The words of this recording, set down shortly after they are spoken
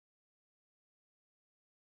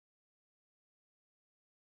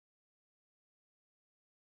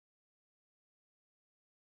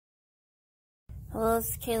Hello,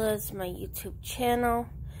 it's Kayla. It's my YouTube channel,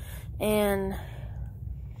 and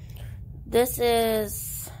this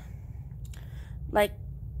is like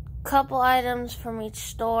a couple items from each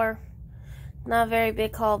store. Not a very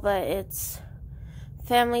big haul, but it's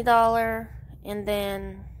Family Dollar and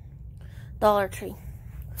then Dollar Tree.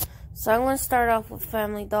 So I'm going to start off with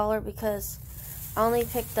Family Dollar because I only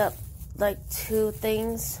picked up like 2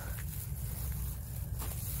 things,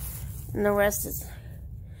 and the rest is...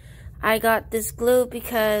 I got this glue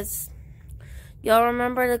because y'all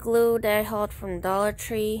remember the glue that I hauled from Dollar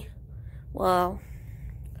Tree? Well,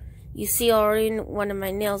 you see already one of my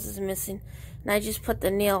nails is missing, and I just put the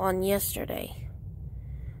nail on yesterday.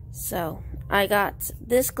 So I got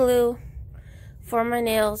this glue for my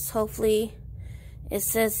nails. Hopefully it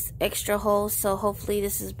says extra holes, so hopefully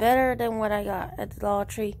this is better than what I got at the Dollar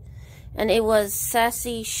Tree. And it was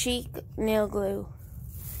Sassy Chic nail glue.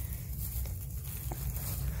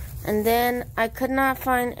 And then I could not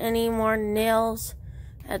find any more nails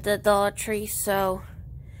at the Dollar Tree, so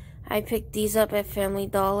I picked these up at Family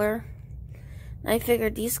Dollar. I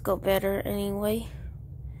figured these go better anyway.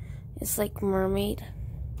 It's like mermaid.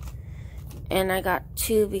 And I got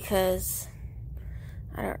 2 because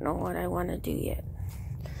I don't know what I want to do yet.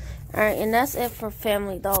 Alright, and that's it for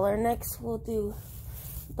Family Dollar. Next we'll do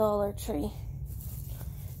Dollar Tree.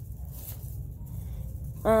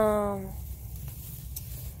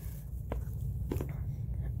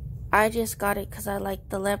 I just got it because I like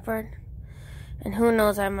the leopard. And who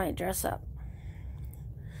knows, I might dress up.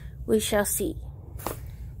 We shall see.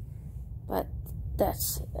 But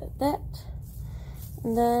that's that.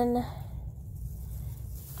 And then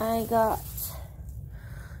I got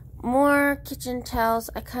more kitchen towels.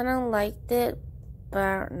 I kind of liked it, but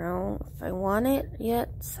I don't know if I want it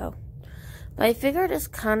yet. So, but I figured it's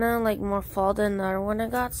kind of like more fall than the other one I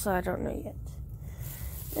got, so I don't know yet.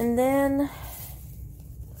 And then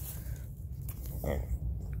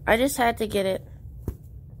I just had to get it.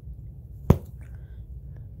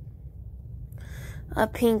 A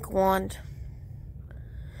pink wand.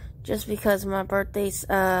 Just because my birthday's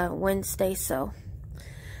Wednesday, so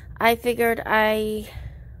I figured I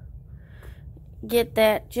get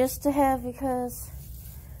that just to have because,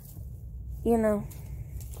 you know,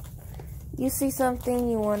 you see something,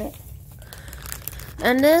 you want it.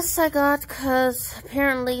 And this I got because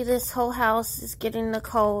apparently this whole house is getting the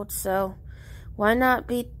cold, so why not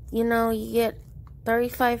beat, you know, you get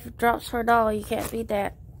 35 drops per $1. You can't beat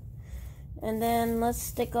that. And then let's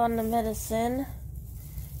stick on the medicine.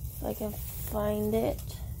 If I can find it.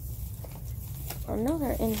 Oh no,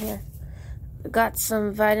 they're in here. Got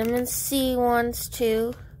some vitamin C ones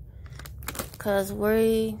too. Because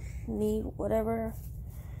we need whatever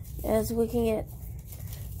as we can get.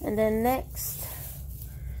 And then next,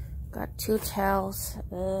 got 2 towels.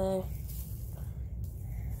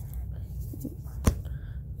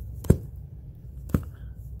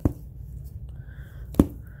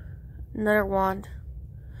 Another wand.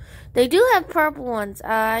 They do have purple ones.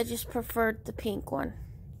 I just preferred the pink one.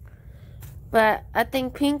 But I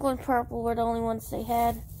think pink and purple were the only ones they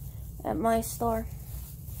had at my store.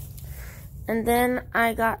 And then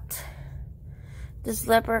I got this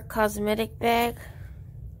leopard cosmetic bag.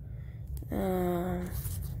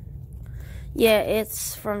 Yeah,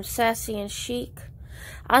 it's from Sassy and Chic.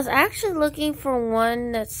 I was actually looking for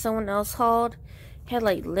one that someone else hauled. Had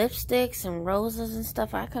like lipsticks and roses and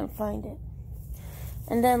stuff. I couldn't find it.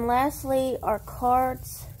 And then lastly, our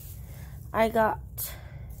cards. I got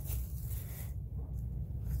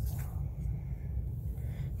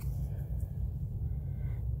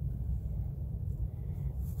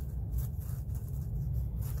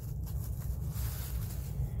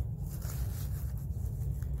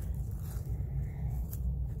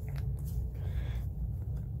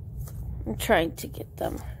I'm trying to get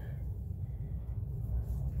them.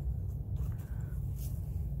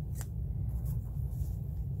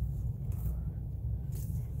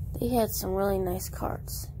 They had some really nice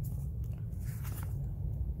cards.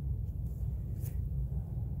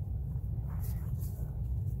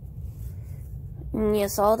 And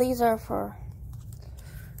yes, all these are for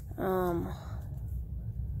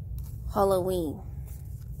Halloween.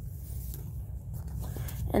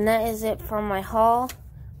 And that is it for my haul.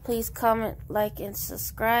 Please comment, like, and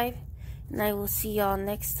subscribe. And I will see y'all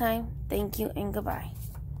next time. Thank you and goodbye.